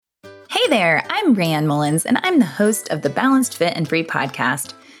Hey there, I'm Rayanne Mullins, and I'm the host of the Balanced Fit and Free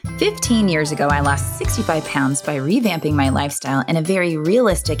podcast. 15 years ago, I lost 65 pounds by revamping my lifestyle in a very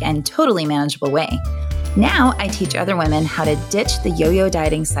realistic and totally manageable way. Now, I teach other women how to ditch the yo-yo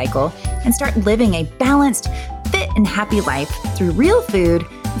dieting cycle and start living a balanced, fit, and happy life through real food,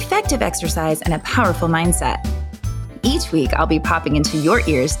 effective exercise, and a powerful mindset. Each week, I'll be popping into your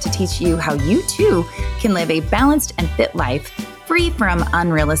ears to teach you how you too can live a balanced and fit life, free from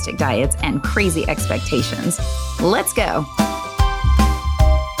unrealistic diets and crazy expectations. Let's go.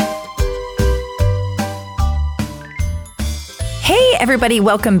 Hey, everybody.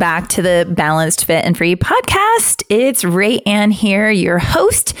 Welcome back to the Balanced Fit and Free podcast. It's Rayanne here, your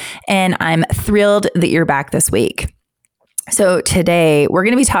host, and I'm thrilled that you're back this week. So today we're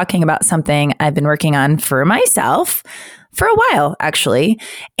going to be talking about something I've been working on for myself for a while, actually.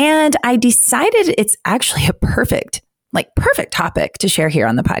 And I decided it's actually a perfect topic to share here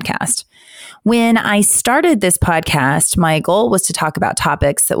on the podcast. When I started this podcast, my goal was to talk about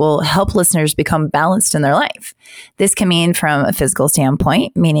topics that will help listeners become balanced in their life. This can mean from a physical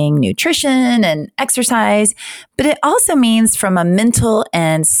standpoint, meaning nutrition and exercise, but it also means from a mental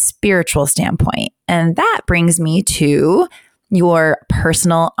and spiritual standpoint. And that brings me to your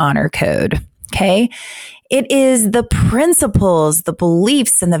personal honor code. Okay. It is the principles, the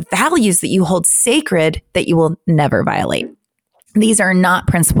beliefs, and the values that you hold sacred that you will never violate. These are not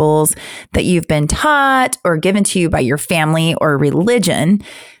principles that you've been taught or given to you by your family or religion.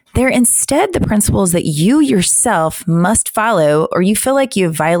 They're instead the principles that you yourself must follow, or you feel like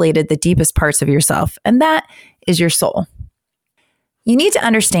you've violated the deepest parts of yourself, and that is your soul. You need to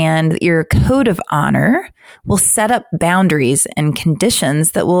understand that your code of honor will set up boundaries and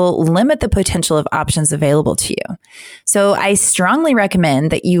conditions that will limit the potential of options available to you. So I strongly recommend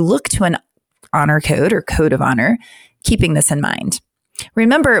that you look to an honor code or code of honor, keeping this in mind.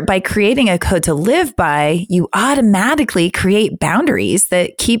 Remember, by creating a code to live by, you automatically create boundaries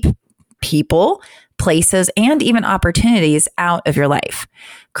that keep people, places, and even opportunities out of your life.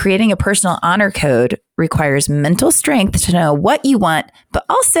 Creating a personal honor code requires mental strength to know what you want, but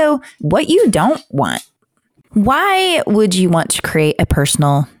also what you don't want. Why would you want to create a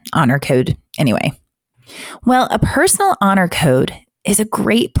personal honor code anyway? Well, a personal honor code is a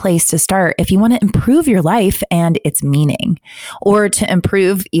great place to start if you want to improve your life and its meaning, or to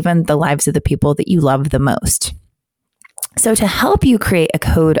improve even the lives of the people that you love the most. So to help you create a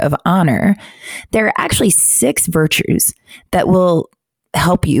code of honor, there are actually 6 virtues that will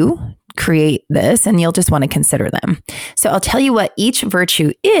help you create this, and you'll just want to consider them. So I'll tell you what each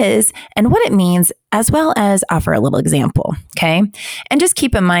virtue is and what it means, as well as offer a little example, okay? And just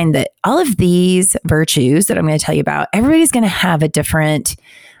keep in mind that all of these virtues that I'm going to tell you about, everybody's going to have a different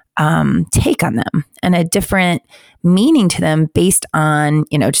take on them and a different meaning to them based on,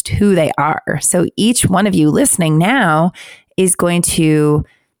 just who they are. So each one of you listening now is going to,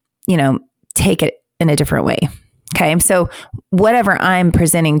 take it in a different way. Okay. So whatever I'm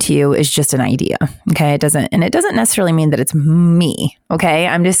presenting to you is just an idea. Okay. It doesn't necessarily mean that it's me. Okay.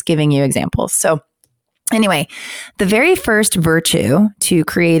 I'm just giving you examples. So anyway, the very first virtue to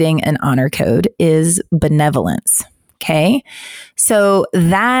creating an honor code is benevolence. Okay. So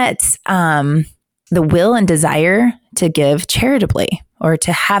that's the will and desire to give charitably or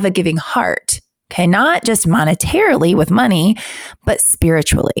to have a giving heart. Okay. Not just monetarily with money, but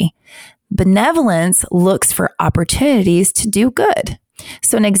spiritually. Benevolence looks for opportunities to do good.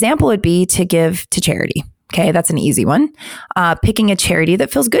 So an example would be to give to charity. Okay, that's an easy one. Picking a charity that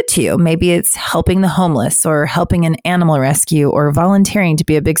feels good to you. Maybe it's helping the homeless or helping an animal rescue or volunteering to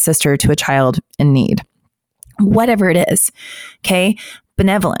be a big sister to a child in need. Whatever it is. Okay,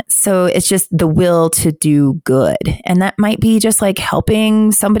 benevolence. So it's just the will to do good. And that might be just like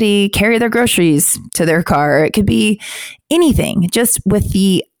helping somebody carry their groceries to their car. It could be anything, just with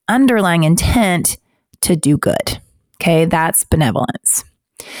the underlying intent to do good. Okay, that's benevolence.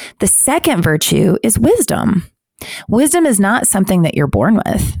 The second virtue is wisdom. Wisdom is not something that you're born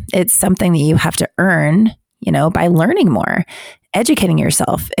with. It's something that you have to earn, by learning more, educating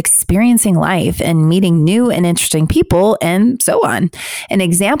yourself, experiencing life, and meeting new and interesting people, and so on. An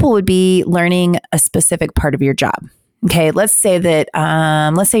example would be learning a specific part of your job. Okay, let's say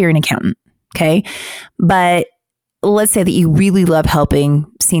you're an accountant. Okay, but let's say that you really love helping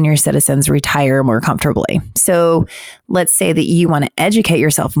senior citizens retire more comfortably. So let's say that you want to educate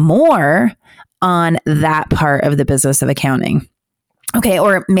yourself more on that part of the business of accounting. Okay,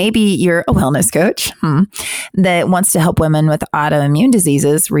 or maybe you're a wellness coach that wants to help women with autoimmune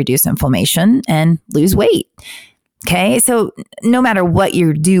diseases reduce inflammation and lose weight. Okay, so no matter what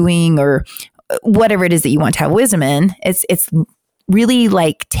you're doing or whatever it is that you want to have wisdom in, it's really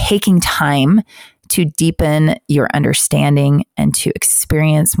like taking time to deepen your understanding and to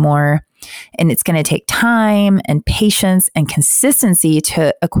experience more. And it's going to take time and patience and consistency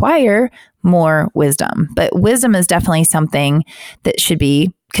to acquire more wisdom. But wisdom is definitely something that should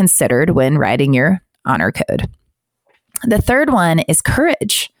be considered when writing your honor code. The third one is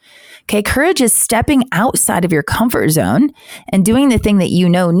courage. Okay, courage is stepping outside of your comfort zone and doing the thing that you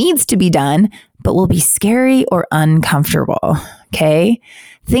know needs to be done, but will be scary or uncomfortable. Okay,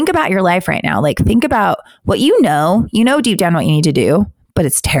 think about your life right now. Like, think about what you know deep down what you need to do, but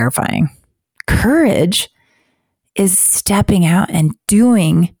it's terrifying. Courage is stepping out and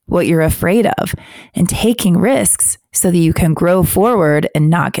doing what you're afraid of and taking risks so that you can grow forward and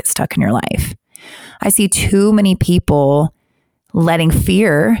not get stuck in your life. I see too many people letting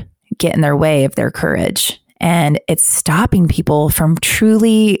fear get in their way of their courage, and it's stopping people from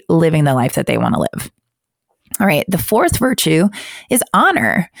truly living the life that they want to live. All right, the fourth virtue is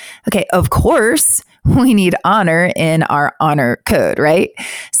honor. Okay, of course, we need honor in our honor code, right?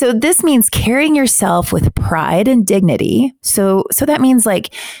 So this means carrying yourself with pride and dignity. So that means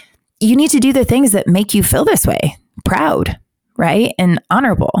like you need to do the things that make you feel this way, proud, right? And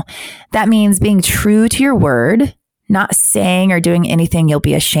honorable. That means being true to your word, not saying or doing anything you'll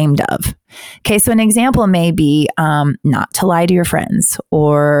be ashamed of. Okay, so an example may be not to lie to your friends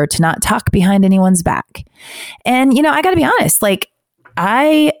or to not talk behind anyone's back. And, I got to be honest, like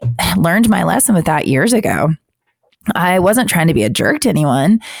I learned my lesson with that years ago. I wasn't trying to be a jerk to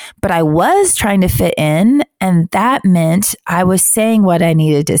anyone, but I was trying to fit in. And that meant I was saying what I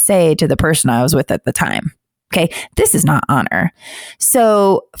needed to say to the person I was with at the time. Okay, this is not honor.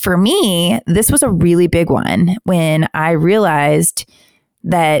 So for me, this was a really big one when I realized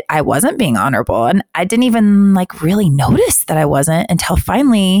that I wasn't being honorable. And I didn't even like really notice that I wasn't until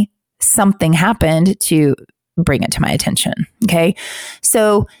finally something happened to bring it to my attention. Okay,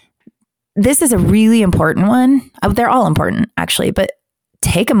 so this is a really important one. They're all important actually, but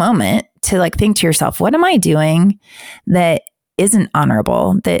take a moment to like think to yourself, what am I doing that isn't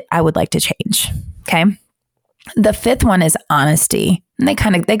honorable that I would like to change? Okay. The fifth one is honesty. And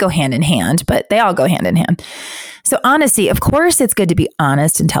they go hand in hand, but they all go hand in hand. So honesty, of course, it's good to be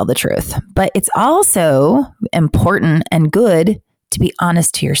honest and tell the truth, but it's also important and good to be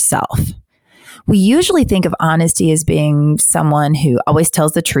honest to yourself. We usually think of honesty as being someone who always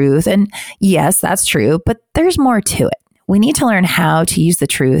tells the truth. And yes, that's true, but there's more to it. We need to learn how to use the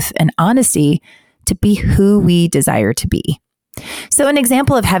truth and honesty to be who we desire to be. So an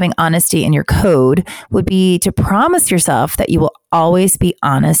example of having honesty in your code would be to promise yourself that you will always be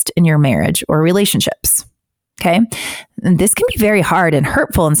honest in your marriage or relationships. Okay. And this can be very hard and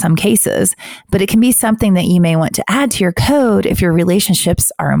hurtful in some cases, but it can be something that you may want to add to your code if your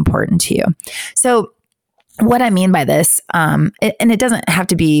relationships are important to you. So what I mean by this, and it doesn't have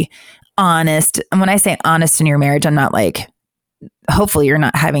to be honest. And when I say honest in your marriage, I'm not like, hopefully you're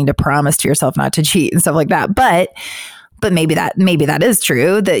not having to promise to yourself not to cheat and stuff like that. But maybe that is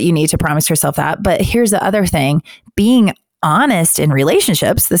true that you need to promise yourself that. But here's the other thing, being honest in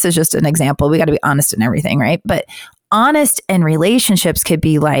relationships. This is just an example. We got to be honest in everything, right? But honest in relationships could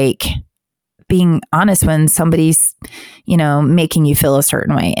be like being honest when somebody's, making you feel a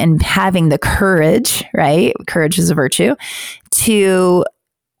certain way and having the courage, right? Courage is a virtue to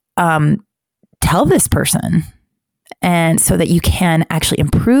tell this person. And so that you can actually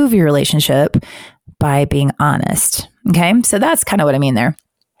improve your relationship by being honest. Okay. So that's kind of what I mean there.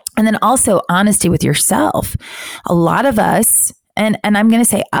 And then also honesty with yourself. A lot of us, and I'm going to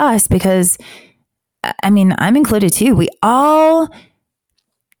say us because I'm included too. We all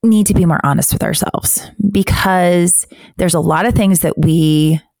need to be more honest with ourselves because there's a lot of things that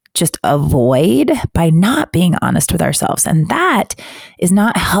we just avoid by not being honest with ourselves. And that is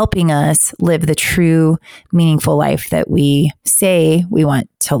not helping us live the true, meaningful life that we say we want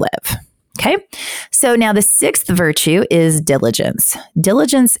to live. Okay. So now the sixth virtue is diligence.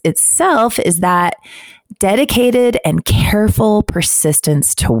 Diligence itself is that dedicated and careful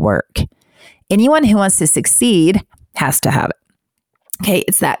persistence to work. Anyone who wants to succeed has to have it. Okay,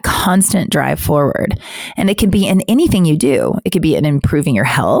 it's that constant drive forward. And it can be in anything you do. It could be in improving your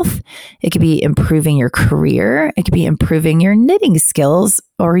health. It could be improving your career. It could be improving your knitting skills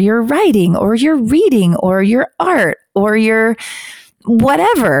or your writing or your reading or your art or your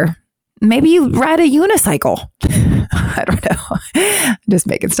whatever. Maybe you ride a unicycle. I don't know. I'm just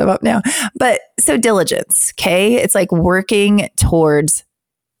making stuff up now. But so diligence, okay? It's like working towards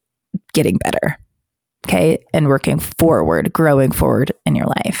getting better. Okay. And working forward, growing forward in your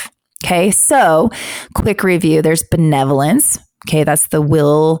life. Okay. So quick review. There's benevolence. Okay. That's the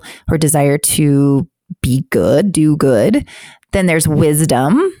will or desire to be good, do good. Then there's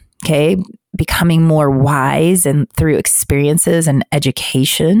wisdom, okay, becoming more wise and through experiences and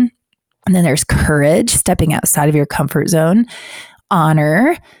education. And then there's courage, stepping outside of your comfort zone.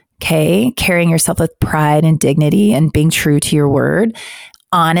 Honor, okay, carrying yourself with pride and dignity and being true to your word.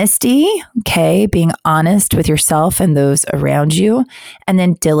 Honesty, okay, being honest with yourself and those around you. And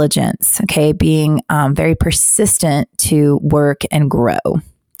then diligence, okay, being very persistent to work and grow.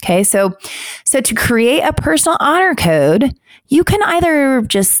 Okay, so to create a personal honor code, you can either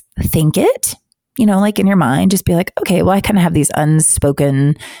just think it, like in your mind, just be like, okay, well, I kind of have these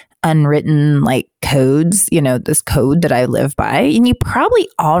unspoken, unwritten like codes, this code that I live by, and you probably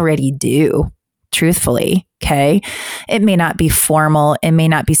already do, truthfully. Okay. It may not be formal. It may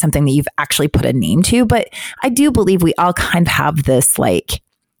not be something that you've actually put a name to, but I do believe we all kind of have this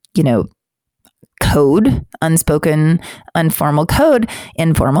code, unspoken, informal code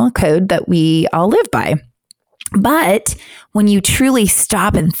that we all live by. But when you truly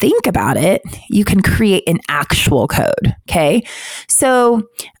stop and think about it, you can create an actual code. Okay. So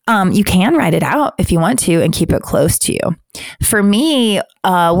you can write it out if you want to and keep it close to you. For me,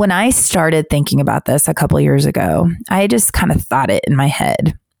 when I started thinking about this a couple of years ago, I just kind of thought it in my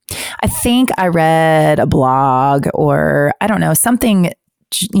head. I think I read a blog or I don't know, something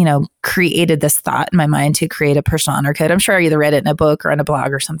created this thought in my mind to create a personal honor code. I'm sure I either read it in a book or in a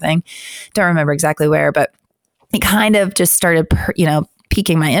blog or something. Don't remember exactly where, but it kind of just started,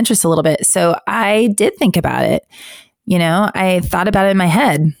 piquing my interest a little bit. So I did think about it. I thought about it in my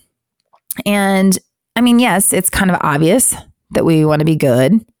head. And I mean, yes, it's kind of obvious that we want to be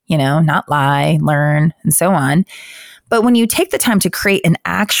good, not lie, learn, and so on. But when you take the time to create an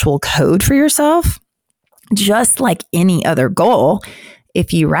actual code for yourself, just like any other goal,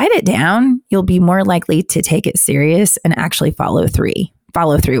 if you write it down, you'll be more likely to take it serious and actually follow through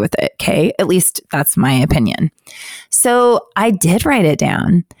with it. Okay. At least that's my opinion. So I did write it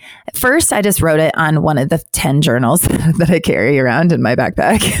down. At first, I just wrote it on one of the 10 journals that I carry around in my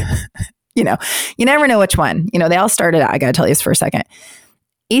backpack. You never know which one. They all started out. I got to tell you this for a second.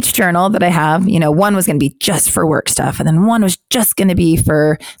 Each journal that I have, one was going to be just for work stuff. And then one was just going to be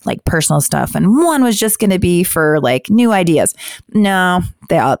for like personal stuff. And one was just going to be for like new ideas. No,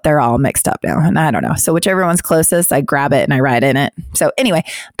 they're all mixed up now. And I don't know. So whichever one's closest, I grab it and I write in it. So anyway,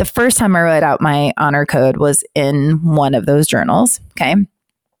 the first time I wrote out my honor code was in one of those journals. Okay.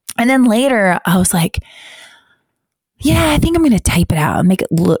 And then later I was like, yeah, I think I'm going to type it out and make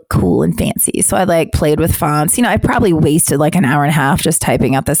it look cool and fancy. So I played with fonts. I probably wasted like an hour and a half just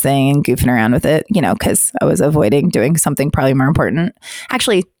typing out this thing and goofing around with it, because I was avoiding doing something probably more important.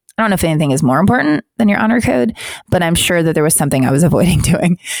 Actually, I don't know if anything is more important than your honor code, but I'm sure that there was something I was avoiding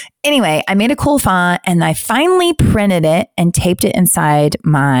doing. Anyway, I made a cool font and I finally printed it and taped it inside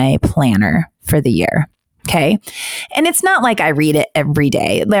my planner for the year. Okay. And it's not like I read it every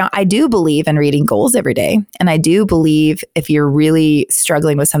day. Now, I do believe in reading goals every day. And I do believe if you're really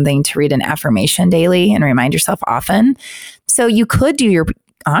struggling with something to read an affirmation daily and remind yourself often. So you could do your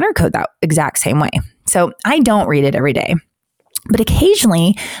honor code that exact same way. So I don't read it every day, but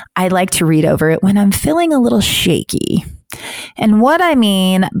occasionally I like to read over it when I'm feeling a little shaky. And what I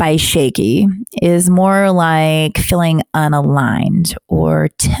mean by shaky is more like feeling unaligned or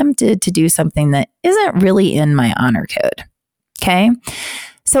tempted to do something that isn't really in my honor code. Okay.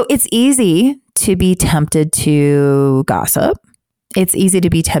 So it's easy to be tempted to gossip. It's easy to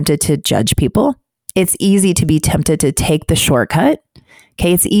be tempted to judge people. It's easy to be tempted to take the shortcut.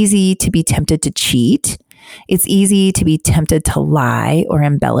 Okay. It's easy to be tempted to cheat. It's easy to be tempted to lie or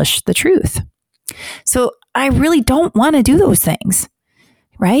embellish the truth. So I really don't want to do those things,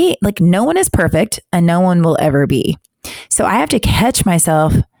 right? Like no one is perfect and no one will ever be. So I have to catch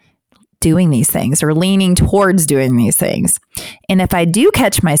myself doing these things or leaning towards doing these things. And if I do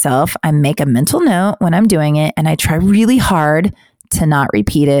catch myself, I make a mental note when I'm doing it and I try really hard to not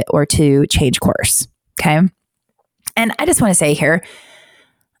repeat it or to change course. Okay. And I just want to say here,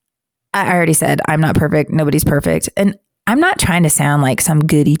 I already said I'm not perfect. Nobody's perfect. And I'm not trying to sound like some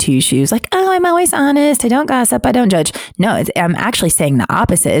goody two shoes, like, oh, I'm always honest. I don't gossip. I don't judge. No, I'm actually saying the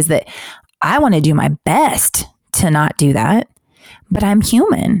opposite is that I want to do my best to not do that. But I'm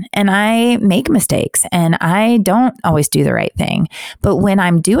human and I make mistakes and I don't always do the right thing. But when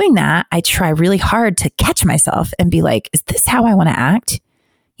I'm doing that, I try really hard to catch myself and be like, is this how I want to act?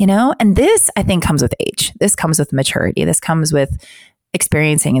 And this, I think, comes with age. This comes with maturity. This comes with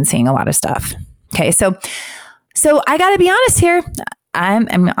experiencing and seeing a lot of stuff. Okay. So I got to be honest here.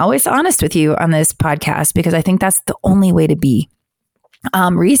 I'm always honest with you on this podcast because I think that's the only way to be.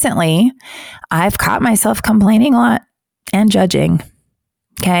 Recently, I've caught myself complaining a lot and judging.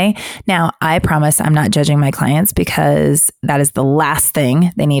 Okay. Now, I promise I'm not judging my clients because that is the last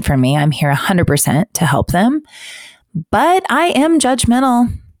thing they need from me. I'm here 100% to help them. But I am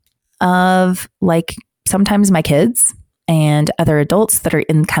judgmental of like sometimes my kids and other adults that are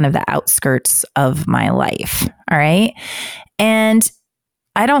in kind of the outskirts of my life. All right. And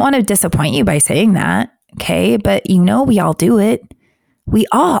I don't want to disappoint you by saying that. Okay. But we all do it. We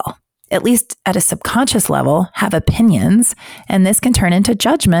all, at least at a subconscious level, have opinions. And this can turn into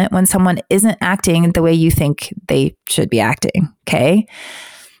judgment when someone isn't acting the way you think they should be acting. Okay.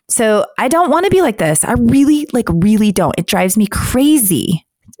 So I don't want to be like this. I really don't. It drives me crazy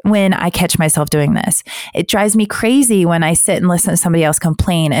when I catch myself doing this. It drives me crazy when I sit and listen to somebody else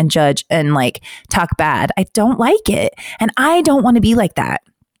complain and judge and like talk bad. I don't like it. And I don't want to be like that.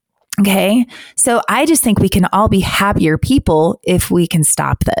 Okay. So I just think we can all be happier people if we can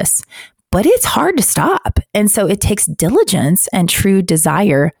stop this, but it's hard to stop. And so it takes diligence and true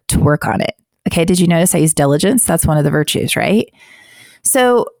desire to work on it. Okay. Did you notice I use diligence? That's one of the virtues, right?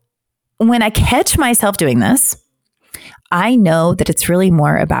 So when I catch myself doing this, I know that it's really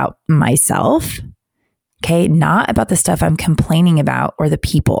more about myself. Okay. Not about the stuff I'm complaining about or the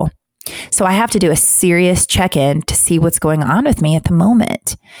people. So I have to do a serious check-in to see what's going on with me at the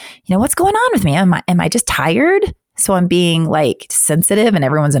moment. What's going on with me? Am I just tired? So I'm being like sensitive and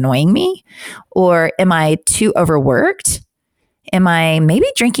everyone's annoying me? Or am I too overworked? Am I maybe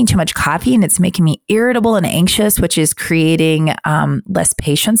drinking too much coffee and it's making me irritable and anxious, which is creating less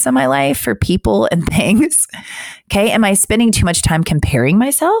patience in my life for people and things? Okay. Am I spending too much time comparing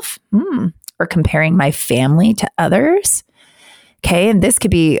myself or comparing my family to others? Okay. And this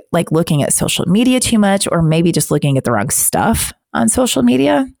could be like looking at social media too much, or maybe just looking at the wrong stuff on social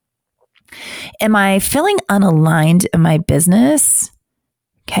media. Am I feeling unaligned in my business?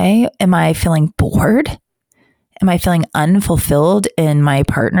 Okay. Am I feeling bored? Am I feeling unfulfilled in my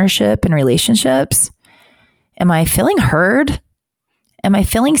partnership and relationships? Am I feeling heard? Am I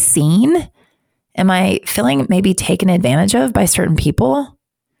feeling seen? Am I feeling maybe taken advantage of by certain people?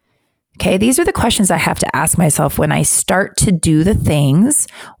 Okay, these are the questions I have to ask myself when I start to do the things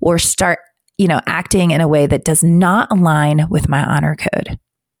or start, acting in a way that does not align with my honor code.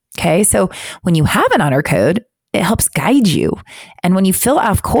 Okay, so when you have an honor code, it helps guide you. And when you feel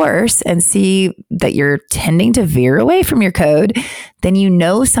off course and see that you're tending to veer away from your code, then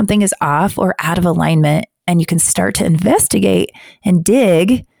something is off or out of alignment, and you can start to investigate and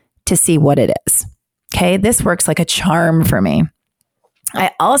dig to see what it is. Okay, this works like a charm for me.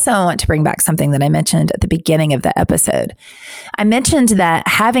 I also want to bring back something that I mentioned at the beginning of the episode. I mentioned that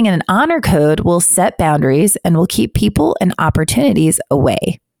having an honor code will set boundaries and will keep people and opportunities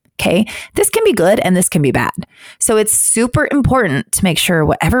away. Okay, this can be good and this can be bad. So it's super important to make sure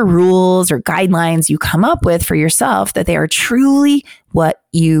whatever rules or guidelines you come up with for yourself, that they are truly what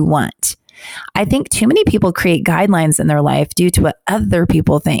you want. I think too many people create guidelines in their life due to what other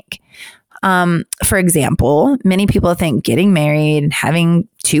people think. For example, many people think getting married and having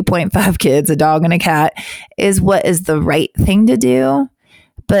 2.5 kids, a dog and a cat, is what is the right thing to do.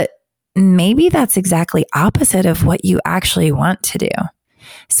 But maybe that's exactly opposite of what you actually want to do.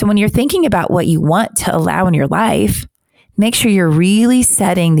 So when you're thinking about what you want to allow in your life, make sure you're really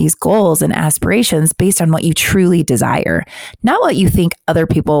setting these goals and aspirations based on what you truly desire, not what you think other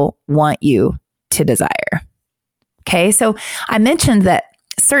people want you to desire. Okay, so I mentioned that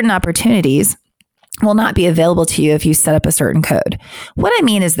certain opportunities will not be available to you if you set up a certain code. What I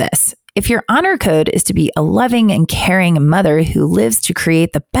mean is this: if your honor code is to be a loving and caring mother who lives to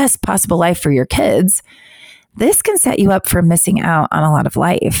create the best possible life for your kids, this can set you up for missing out on a lot of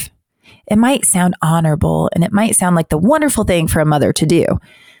life. It might sound honorable and it might sound like the wonderful thing for a mother to do.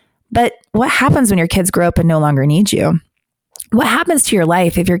 But what happens when your kids grow up and no longer need you? What happens to your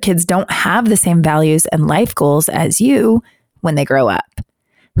life if your kids don't have the same values and life goals as you when they grow up?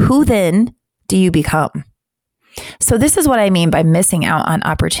 Who then do you become? So this is what I mean by missing out on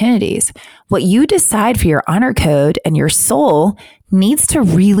opportunities. What you decide for your honor code and your soul needs to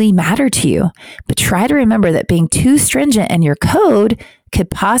really matter to you. But try to remember that being too stringent in your code could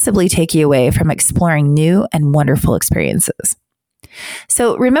possibly take you away from exploring new and wonderful experiences.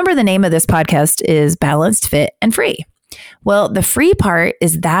 So remember, the name of this podcast is Balanced, Fit, and Free. Well, the free part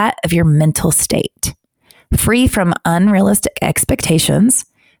is that of your mental state. Free from unrealistic expectations,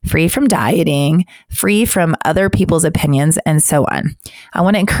 free from dieting, free from other people's opinions, and so on. I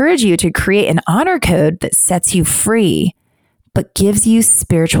want to encourage you to create an honor code that sets you free, but gives you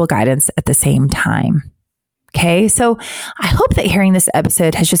spiritual guidance at the same time. Okay, so I hope that hearing this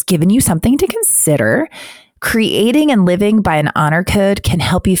episode has just given you something to consider. Creating and living by an honor code can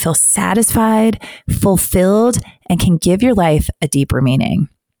help you feel satisfied, fulfilled, and can give your life a deeper meaning.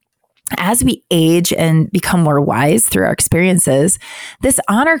 As we age and become more wise through our experiences, this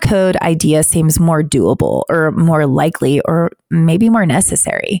honor code idea seems more doable or more likely or maybe more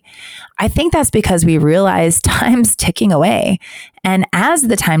necessary. I think that's because we realize time's ticking away. And as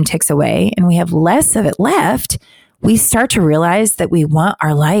the time ticks away and we have less of it left, we start to realize that we want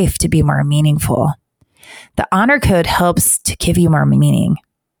our life to be more meaningful. The honor code helps to give you more meaning.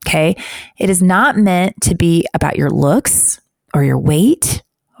 Okay. It is not meant to be about your looks or your weight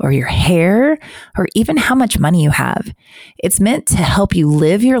or your hair, or even how much money you have. It's meant to help you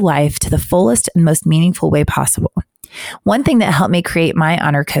live your life to the fullest and most meaningful way possible. One thing that helped me create my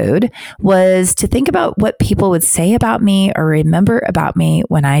honor code was to think about what people would say about me or remember about me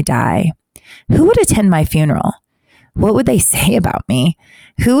when I die. Who would attend my funeral? What would they say about me?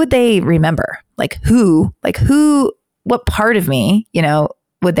 Who would they remember? What part of me,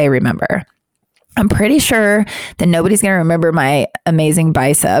 would they remember? I'm pretty sure that nobody's going to remember my amazing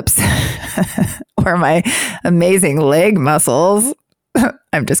biceps or my amazing leg muscles.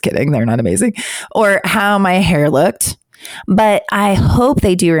 I'm just kidding. They're not amazing. Or how my hair looked. But I hope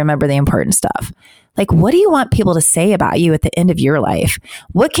they do remember the important stuff. Like, what do you want people to say about you at the end of your life?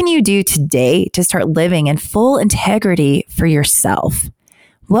 What can you do today to start living in full integrity for yourself?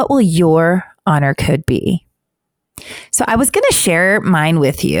 What will your honor code be? So I was going to share mine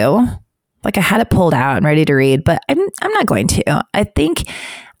with you. Like, I had it pulled out and ready to read, but I'm not going to. I think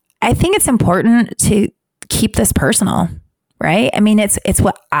it's important to keep this personal, right? I mean, it's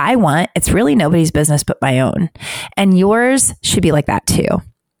what I want. It's really nobody's business but my own. And yours should be like that too.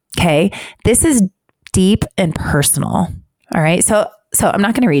 Okay. This is deep and personal. All right. So I'm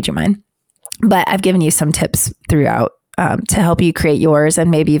not going to read you mine, but I've given you some tips throughout to help you create yours.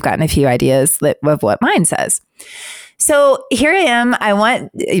 And maybe you've gotten a few ideas of what mine says. So here I am.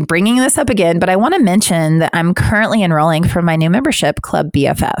 Bringing this up again, but I want to mention that I'm currently enrolling for my new membership, Club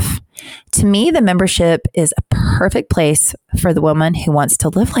BFF. To me, the membership is a perfect place for the woman who wants to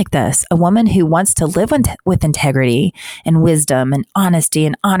live like this, a woman who wants to live with integrity and wisdom and honesty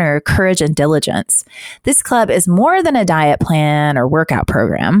and honor, courage and diligence. This club is more than a diet plan or workout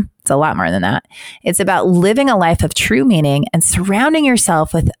program. It's a lot more than that. It's about living a life of true meaning and surrounding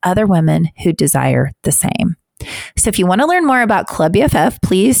yourself with other women who desire the same. So if you want to learn more about Club BFF,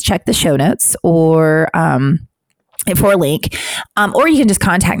 please check the show notes or for a link. Or you can just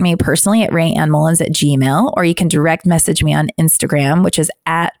contact me personally at RayAnnMullins@gmail.com, or you can direct message me on Instagram, which is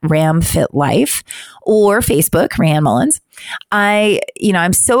 @RamFitLife, or Facebook, RayAnn Mullins.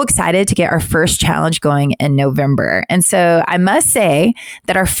 I'm so excited to get our first challenge going in November. And so I must say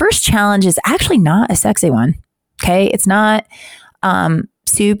that our first challenge is actually not a sexy one. Okay. It's not,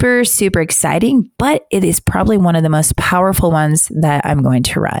 super, super exciting, but it is probably one of the most powerful ones that I'm going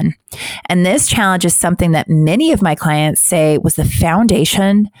to run. And this challenge is something that many of my clients say was the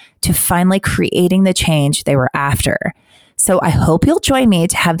foundation to finally creating the change they were after. So I hope you'll join me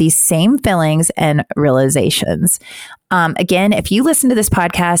to have these same feelings and realizations. Again, if you listen to this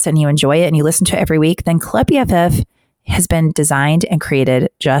podcast and you enjoy it and you listen to it every week, then Club BFF has been designed and created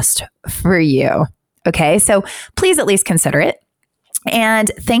just for you. Okay, so please at least consider it. And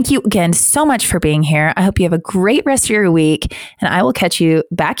thank you again so much for being here. I hope you have a great rest of your week, and I will catch you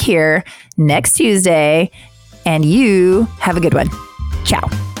back here next Tuesday, and you have a good one. Ciao.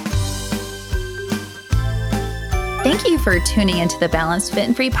 Thank you for tuning into the Balanced, Fit,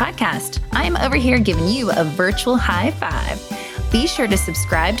 and Free podcast. I'm over here giving you a virtual high five. Be sure to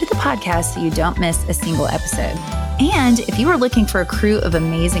subscribe to the podcast so you don't miss a single episode. And if you are looking for a crew of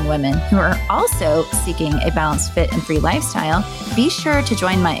amazing women who are also seeking a balanced, fit, and free lifestyle, be sure to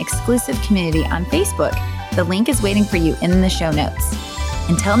join my exclusive community on Facebook. The link is waiting for you in the show notes.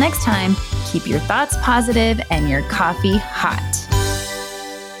 Until next time, keep your thoughts positive and your coffee hot.